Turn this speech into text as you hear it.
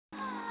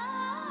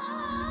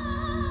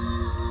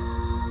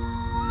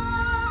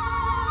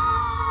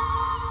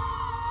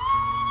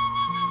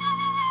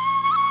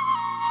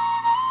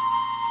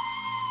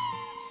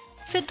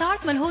Sidharth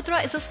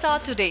Malhotra is a star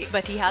today,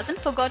 but he hasn't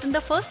forgotten the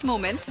first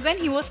moment when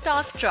he was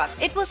starstruck.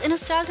 It was in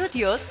his childhood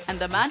years, and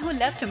the man who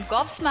left him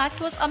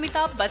gobsmacked was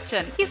Amitabh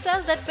Bachchan. He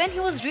says that when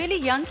he was really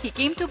young, he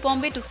came to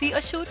Bombay to see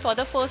a shoot for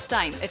the first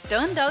time. It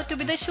turned out to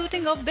be the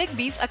shooting of Big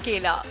B's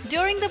Akela.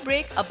 During the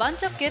break, a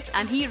bunch of kids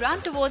and he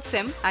ran towards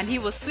him, and he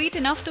was sweet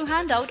enough to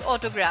hand out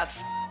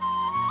autographs.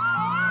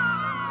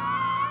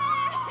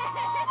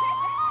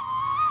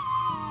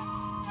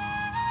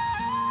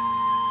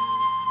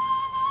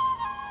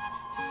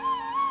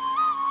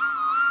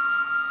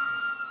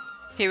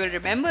 He will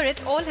remember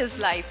it all his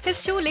life.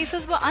 His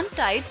shoelaces were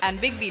untied and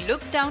Big B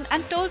looked down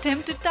and told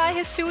him to tie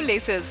his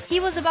shoelaces.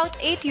 He was about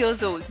 8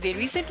 years old. They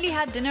recently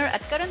had dinner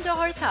at Karan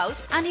Johar's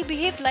house and he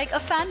behaved like a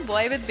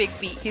fanboy with Big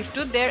B. He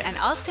stood there and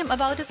asked him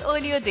about his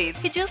earlier days.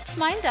 He just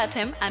smiled at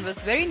him and was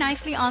very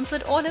nicely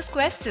answered all his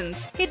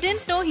questions. He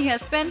didn't know he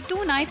has spent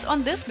 2 nights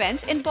on this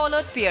bench in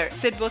Bollywood Pier.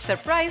 Sid was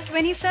surprised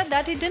when he said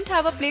that he didn't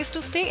have a place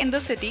to stay in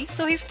the city,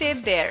 so he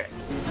stayed there.